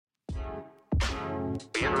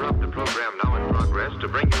We interrupt the program now in progress to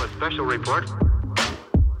bring you a special report.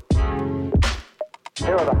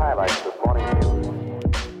 Here are the highlights this morning's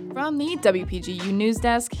news. From the WPGU News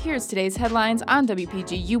Desk, here's today's headlines on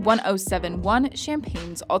WPGU 1071,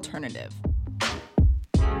 Champaign's Alternative.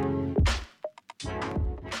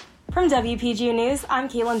 From WPGU News, I'm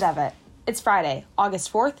Caitlin Devitt. It's Friday,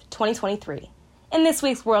 August 4th, 2023. In this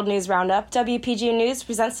week's World News Roundup, WPGU News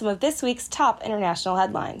presents some of this week's top international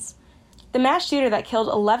headlines. The mass shooter that killed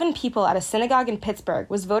 11 people at a synagogue in Pittsburgh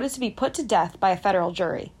was voted to be put to death by a federal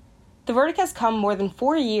jury. The verdict has come more than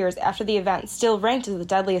 4 years after the event still ranked as the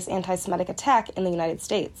deadliest anti-Semitic attack in the United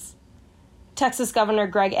States. Texas Governor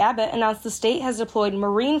Greg Abbott announced the state has deployed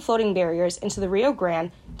marine floating barriers into the Rio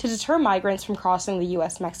Grande to deter migrants from crossing the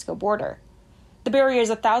U.S.-Mexico border. The barrier is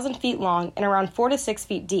 1,000 feet long and around 4 to 6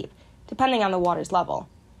 feet deep, depending on the water's level.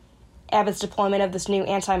 Abbott's deployment of this new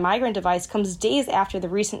anti-migrant device comes days after the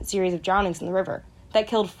recent series of drownings in the river that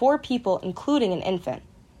killed 4 people, including an infant.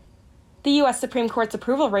 The U.S. Supreme Court's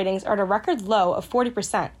approval ratings are at a record low of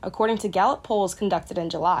 40%, according to Gallup polls conducted in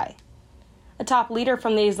July. A top leader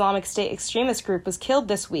from the Islamic State extremist group was killed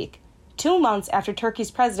this week, 2 months after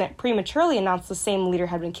Turkey's president prematurely announced the same leader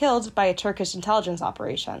had been killed by a Turkish intelligence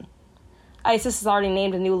operation. ISIS has already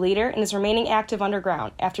named a new leader and is remaining active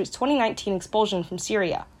underground after its 2019 expulsion from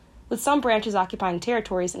Syria, with some branches occupying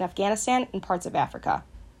territories in Afghanistan and parts of Africa.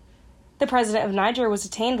 The president of Niger was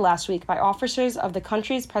detained last week by officers of the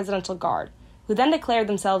country's presidential guard, who then declared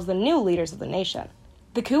themselves the new leaders of the nation.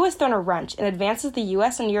 The coup has thrown a wrench in advances the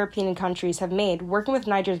U.S. and European countries have made working with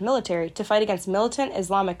Niger's military to fight against militant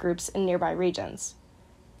Islamic groups in nearby regions.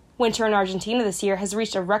 Winter in Argentina this year has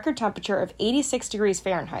reached a record temperature of 86 degrees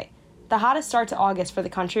Fahrenheit, the hottest start to August for the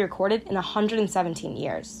country recorded in 117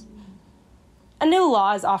 years. A new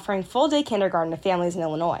law is offering full-day kindergarten to families in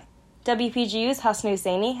Illinois. WPGU's Husna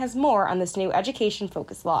Husseini has more on this new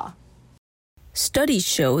education-focused law. Studies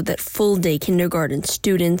show that full-day kindergarten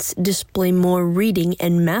students display more reading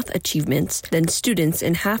and math achievements than students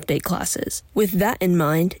in half-day classes. With that in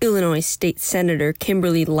mind, Illinois State Senator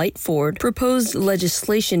Kimberly Lightford proposed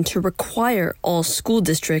legislation to require all school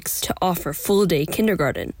districts to offer full-day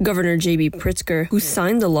kindergarten. Governor J.B. Pritzker, who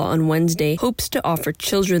signed the law on Wednesday, hopes to offer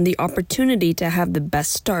children the opportunity to have the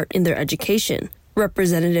best start in their education.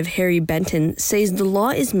 Representative Harry Benton says the law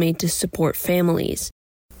is made to support families.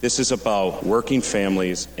 This is about working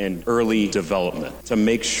families and early development to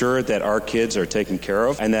make sure that our kids are taken care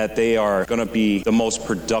of and that they are going to be the most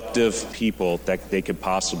productive people that they could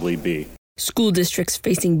possibly be. School districts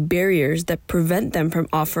facing barriers that prevent them from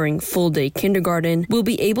offering full-day kindergarten will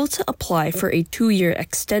be able to apply for a 2-year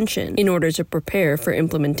extension in order to prepare for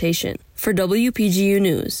implementation. For WPGU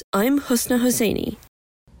News, I'm Husna Husseini.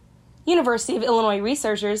 University of Illinois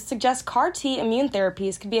researchers suggest CAR-T immune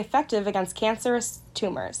therapies could be effective against cancerous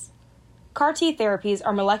tumors. CAR-T therapies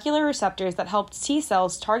are molecular receptors that help T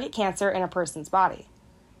cells target cancer in a person's body.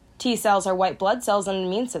 T cells are white blood cells in an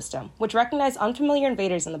immune system, which recognize unfamiliar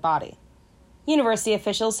invaders in the body. University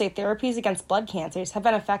officials say therapies against blood cancers have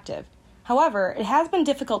been effective. However, it has been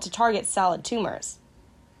difficult to target solid tumors.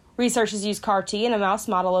 Researchers used CAR-T in a mouse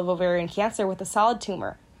model of ovarian cancer with a solid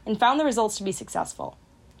tumor and found the results to be successful.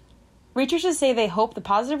 Researchers say they hope the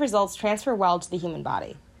positive results transfer well to the human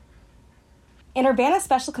body. An Urbana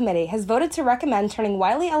Special Committee has voted to recommend turning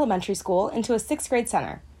Wiley Elementary School into a 6th grade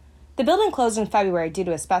center. The building closed in February due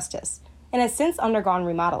to asbestos and has since undergone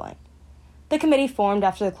remodeling. The committee formed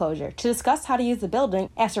after the closure to discuss how to use the building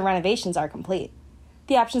after renovations are complete.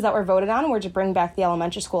 The options that were voted on were to bring back the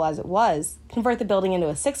elementary school as it was, convert the building into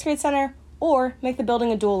a 6th grade center, or make the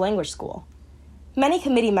building a dual language school. Many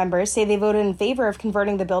committee members say they voted in favor of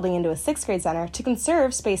converting the building into a 6th grade center to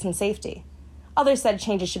conserve space and safety. Others said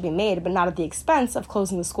changes should be made, but not at the expense of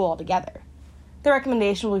closing the school altogether. The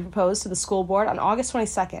recommendation will be proposed to the school board on August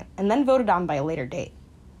 22nd and then voted on by a later date.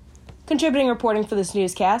 Contributing reporting for this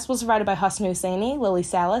newscast was provided by Husna Husseini, Lily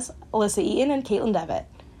Salas, Alyssa Eaton, and Caitlin Devitt.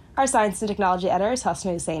 Our science and technology editor is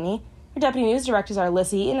Husna Husseini. Our deputy news directors are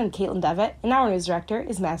Alyssa Eaton and Caitlin Devitt, and our news director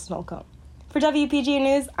is Madison Holcomb. For WPGU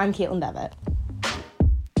News, I'm Caitlin Devitt.